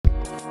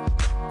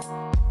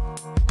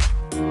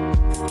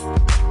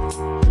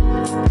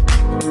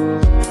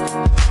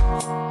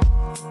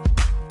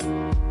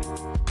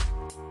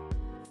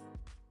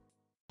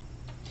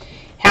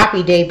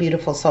Happy day,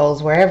 beautiful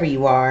souls, wherever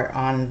you are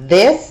on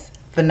this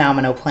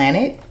phenomenal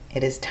planet.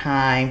 It is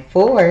time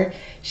for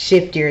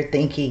Shift Your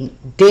Thinking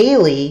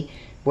Daily,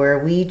 where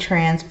we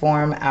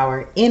transform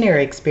our inner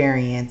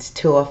experience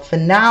to a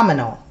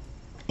phenomenal,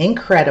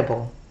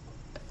 incredible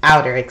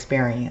outer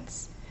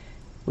experience.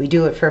 We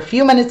do it for a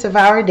few minutes of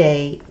our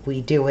day.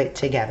 We do it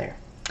together.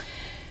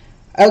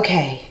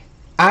 Okay,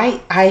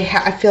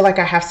 I feel like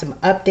I have some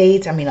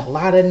updates. I mean, a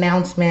lot of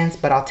announcements,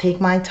 but I'll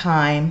take my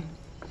time.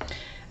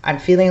 I'm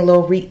feeling a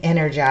little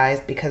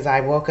re-energized because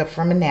I woke up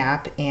from a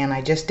nap and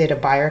I just did a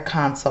buyer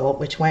consult,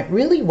 which went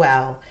really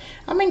well.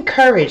 I'm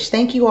encouraged.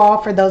 Thank you all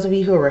for those of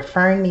you who are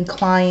referring me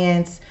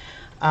clients,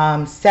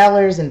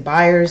 sellers and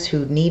buyers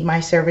who need my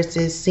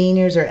services,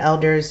 seniors or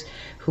elders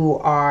who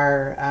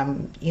are,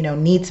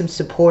 need some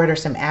support or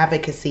some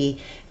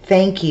advocacy.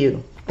 Thank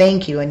you.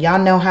 Thank you. And y'all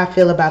know how I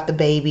feel about the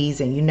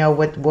babies, and you know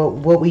what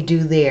we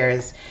do there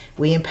is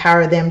we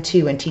empower them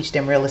too and teach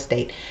them real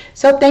estate.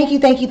 So thank you.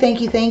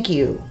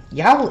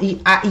 Y'all,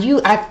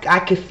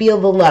 I could feel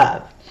the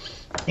love.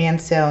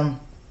 And so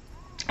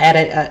I had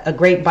a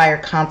great buyer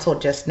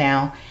consult just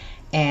now,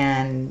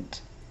 and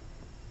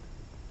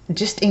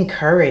just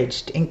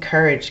encouraged.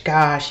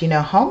 Gosh,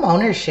 home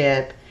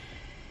ownership,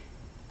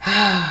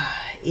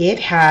 it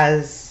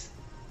has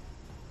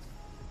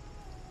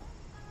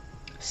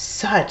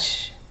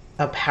such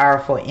a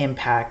powerful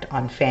impact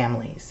on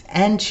families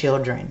and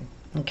children.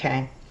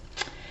 Okay.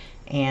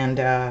 And,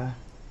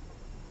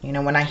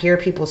 when I hear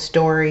people's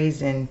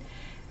stories and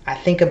I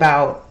think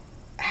about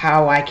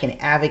how I can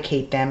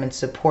advocate them and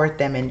support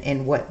them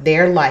and what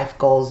their life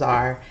goals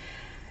are,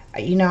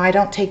 I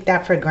don't take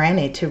that for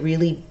granted to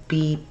really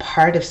be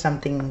part of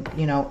something,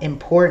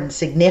 important,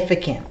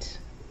 significant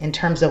in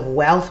terms of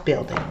wealth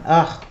building.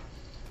 Ugh.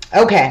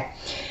 Okay.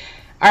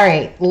 All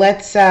right.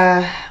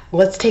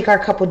 Let's take our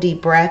couple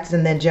deep breaths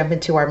and then jump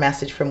into our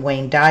message from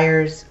Wayne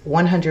Dyer's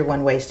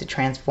 101 Ways to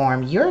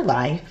Transform Your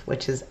Life,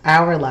 which is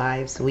our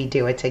lives. We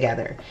do it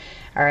together.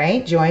 All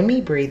right. Join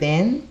me. Breathe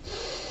in.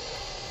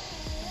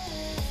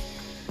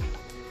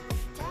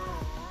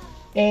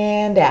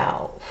 And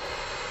out.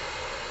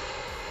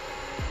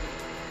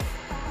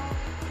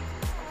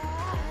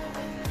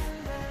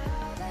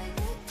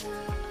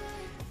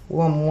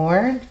 One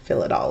more.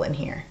 Fill it all in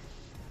here.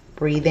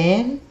 Breathe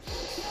in.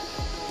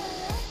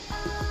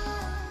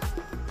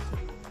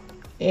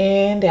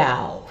 And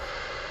out.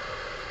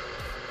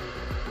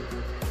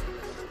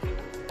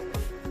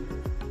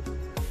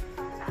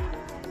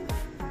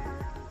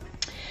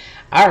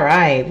 All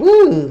right.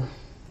 Woo.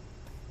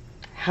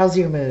 How's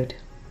your mood?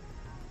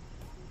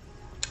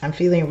 I'm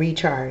feeling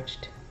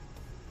recharged.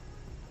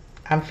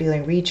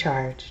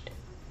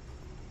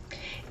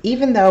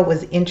 Even though it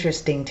was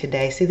interesting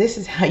today, see, this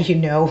is how you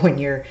know when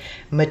you're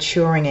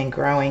maturing and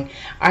growing.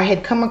 I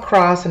had come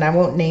across, and I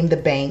won't name the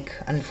bank,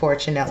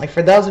 unfortunately.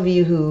 For those of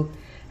you who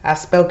I've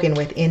spoken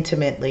with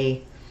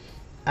intimately,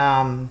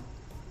 I'm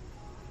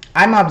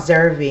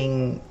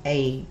observing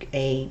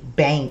a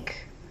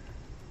bank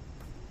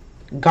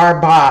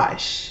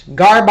garbage.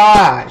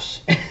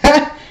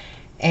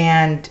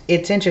 And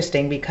it's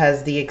interesting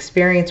because the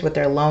experience with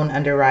their loan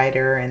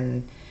underwriter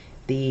and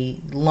the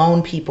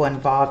loan people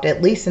involved,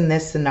 at least in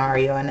this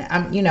scenario, and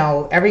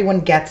everyone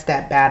gets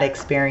that bad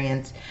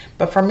experience,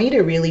 but for me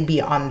to really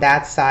be on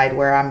that side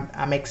where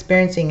I'm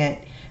experiencing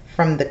it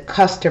from the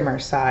customer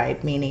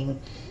side, meaning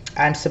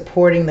I'm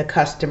supporting the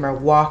customer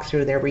walk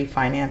through their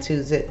refinance,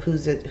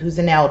 who's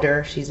an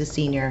elder, she's a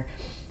senior,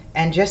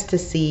 and just to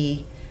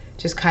see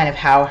just kind of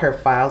how her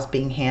file's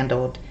being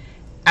handled,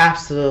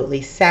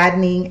 absolutely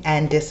saddening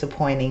and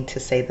disappointing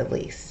to say the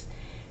least.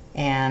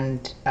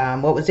 And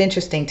what was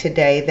interesting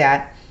today,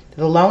 that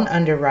the loan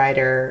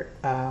underwriter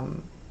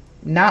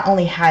not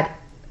only had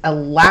a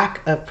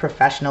lack of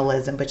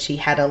professionalism, but she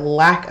had a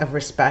lack of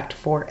respect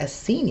for a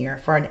senior,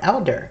 for an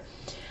elder.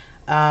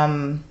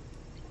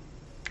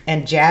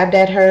 And jabbed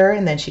at her,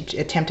 and then she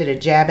attempted a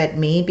jab at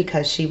me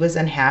because she was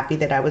unhappy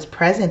that I was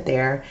present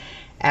there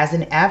as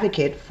an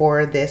advocate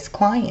for this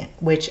client,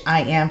 which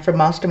I am for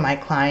most of my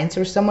clients,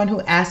 or someone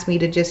who asked me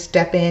to just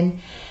step in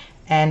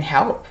and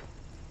help.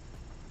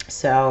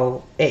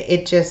 So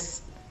it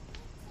just,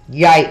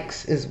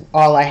 yikes is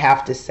all I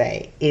have to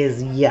say,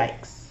 is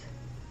yikes.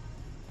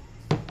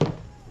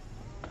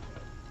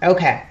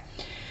 Okay.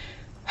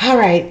 All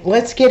right,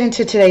 let's get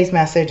into today's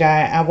message.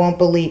 I won't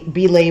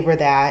belabor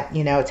that.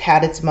 It's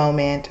had its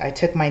moment. I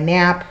took my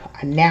nap.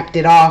 I napped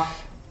it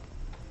off.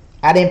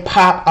 I didn't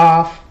pop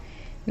off.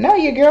 No,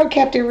 your girl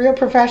kept it real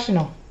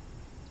professional.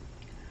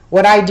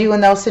 What I do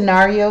in those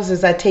scenarios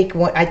is I take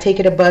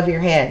it above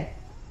your head.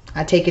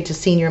 I take it to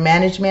senior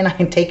management. I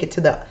can take it to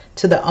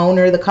the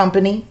owner of the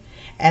company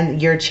and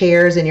your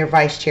chairs and your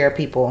vice chair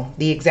people,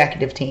 the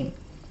executive team.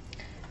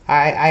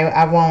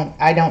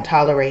 I don't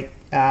tolerate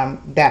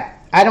that.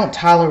 I don't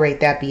tolerate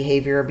that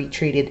behavior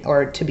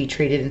or to be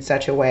treated in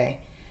such a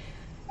way,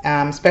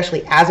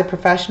 especially as a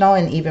professional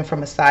and even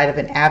from a side of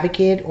an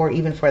advocate or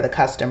even for the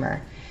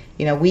customer.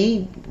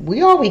 We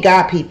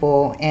got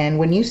people, and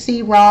when you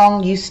see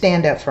wrong, you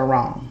stand up for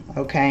wrong,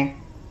 okay?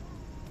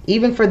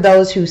 even for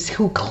those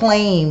who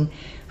claim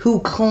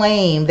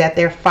that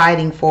they're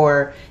fighting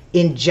for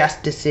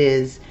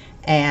injustices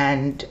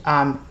and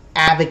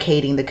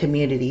advocating the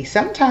community.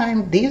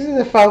 Sometimes these are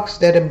the folks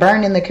that are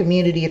burning the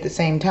community at the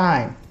same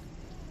time.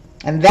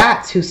 And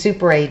that's who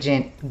Super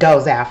Agent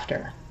goes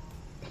after.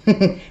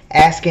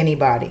 Ask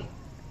anybody.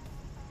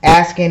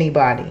 Ask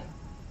anybody.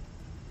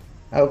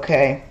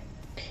 Okay.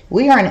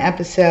 We are in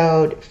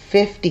episode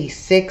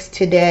 56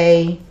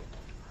 today.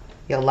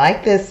 You'll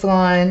like this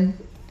one.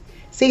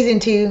 Season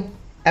 2,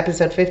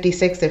 episode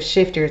 56 of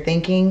Shift Your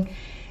Thinking.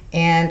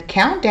 And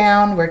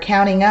countdown, we're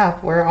counting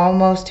up. We're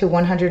almost to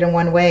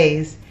 101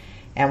 ways.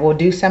 And we'll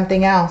do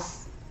something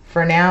else.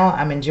 For now,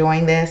 I'm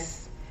enjoying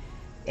this.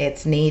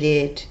 It's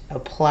needed.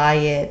 Apply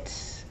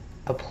it.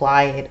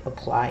 Apply it.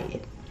 Apply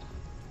it.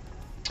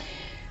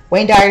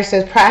 Wayne Dyer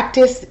says,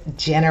 practice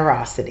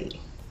generosity.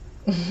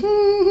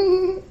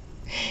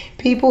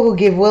 People who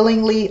give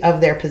willingly of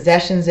their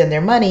possessions and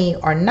their money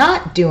are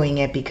not doing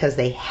it because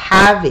they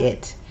have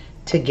it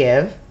to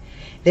give.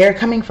 They're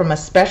coming from a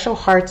special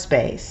heart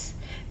space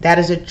that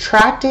is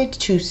attracted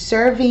to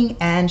serving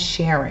and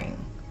sharing.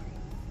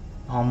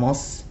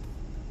 Almost,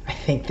 I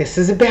think this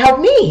is about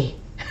me.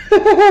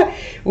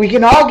 We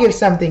can all give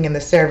something in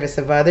the service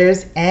of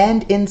others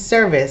and in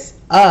service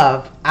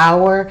of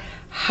our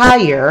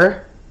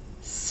higher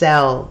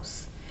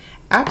selves.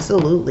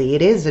 Absolutely,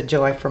 it is a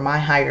joy for my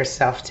higher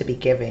self to be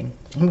giving.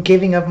 I'm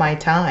giving of my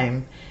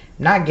time,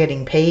 not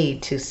getting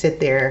paid to sit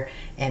there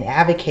and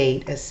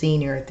advocate a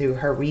senior through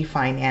her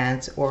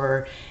refinance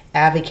or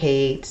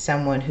advocate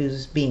someone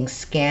who's being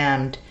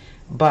scammed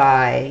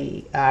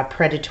by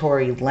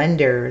predatory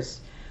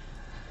lenders.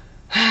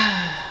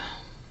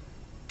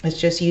 It's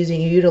just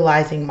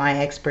utilizing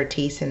my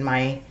expertise and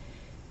my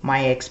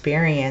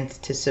experience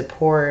to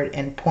support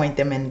and point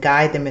them and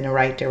guide them in the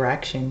right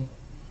direction.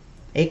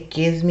 It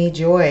gives me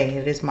joy.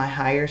 It is my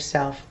higher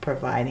self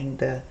providing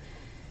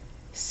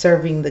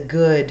serving the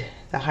good,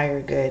 the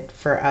higher good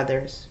for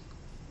others.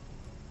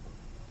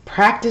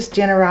 Practice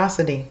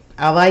generosity.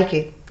 I like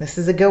it. This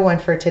is a good one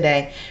for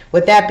today.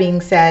 With that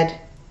being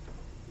said,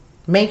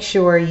 make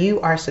sure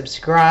you are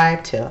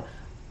subscribed to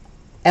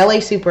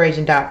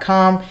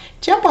LASuperAgent.com.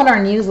 Jump on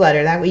our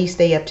newsletter. That way you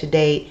stay up to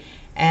date.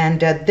 And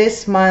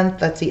this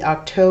month, let's see,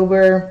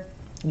 October.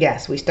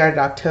 Yes, we started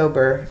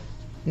October.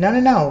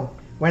 No.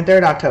 We're in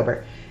 3rd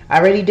October. I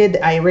already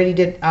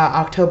did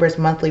October's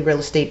monthly real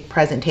estate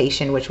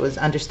presentation, which was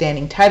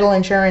understanding title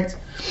insurance.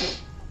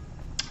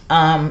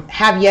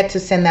 Have yet to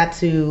send that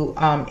to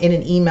in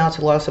an email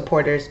to loyal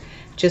supporters.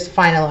 Just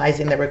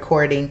finalizing the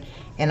recording,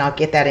 and I'll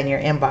get that in your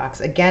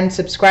inbox. Again,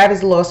 subscribe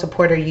as a loyal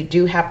supporter. You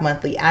do have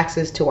monthly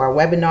access to our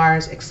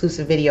webinars,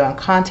 exclusive video and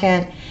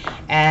content,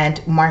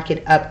 and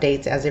market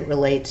updates as it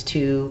relates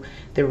to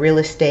the real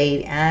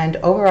estate and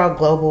overall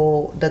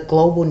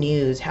global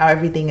news, how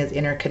everything is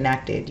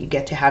interconnected. You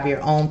get to have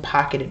your own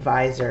pocket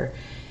advisor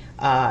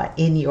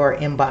in your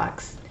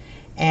inbox.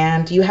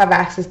 And you have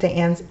access to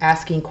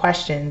asking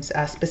questions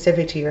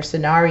specific to your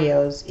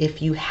scenarios.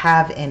 If you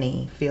have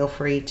any, feel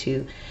free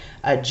to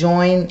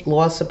join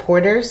loyal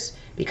supporters.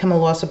 Become a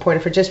loyal supporter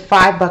for just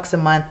 $5 a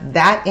month.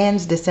 That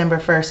ends December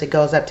 1st. It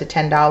goes up to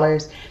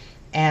 $10.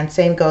 And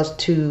same goes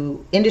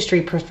to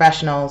industry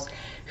professionals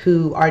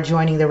who are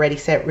joining the Ready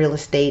Set Real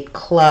Estate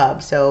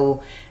Club.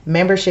 So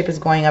membership is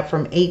going up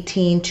from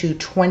 $18 to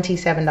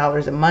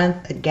 $27 a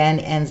month. Again,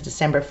 ends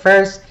December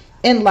 1st.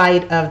 In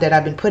light of that,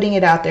 I've been putting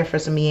it out there for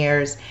some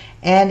years,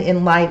 and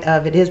in light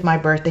of it is my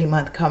birthday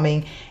month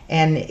coming,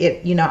 and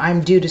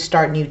I'm due to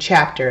start new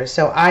chapters.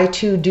 So I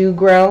too do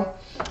grow,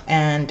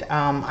 and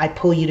I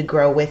pull you to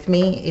grow with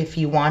me if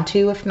you want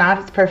to. If not,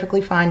 it's perfectly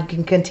fine. You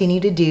can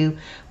continue to do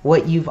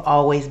what you've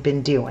always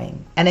been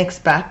doing and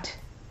expect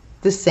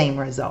the same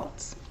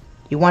results.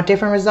 You want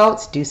different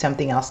results? Do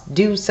something else.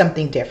 Do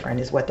something different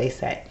is what they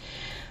say.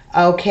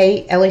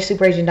 Okay,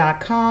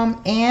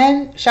 LASuperAgent.com.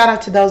 And shout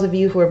out to those of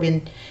you who have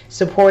been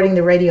supporting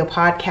the radio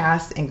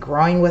podcast and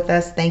growing with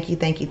us. Thank you,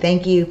 thank you,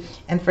 thank you.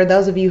 And for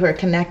those of you who are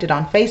connected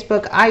on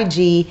Facebook,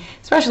 IG,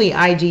 especially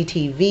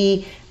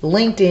IGTV,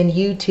 LinkedIn,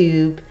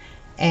 YouTube,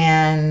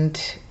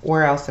 and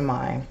where else am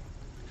I?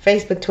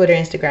 Facebook, Twitter,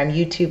 Instagram,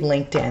 YouTube,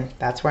 LinkedIn.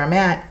 That's where I'm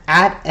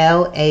at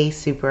LA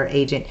Super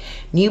Agent.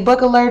 New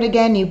book alert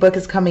again. New book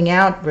is coming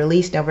out,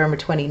 released November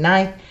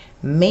 29th.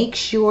 Make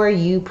sure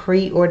you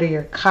pre-order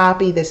your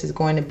copy. This is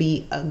going to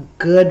be a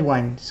good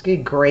one. It's a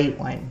great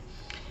one.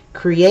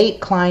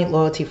 Create client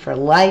loyalty for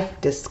life.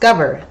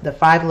 Discover the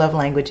 5 love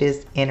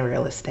languages in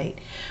real estate.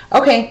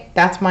 Okay,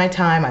 that's my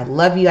time. I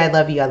love you. I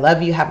love you. I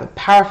love you. Have a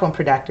powerful and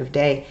productive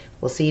day.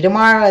 We'll see you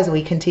tomorrow as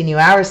we continue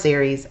our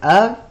series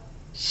of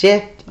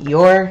Shift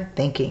Your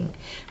Thinking.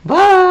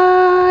 Bye.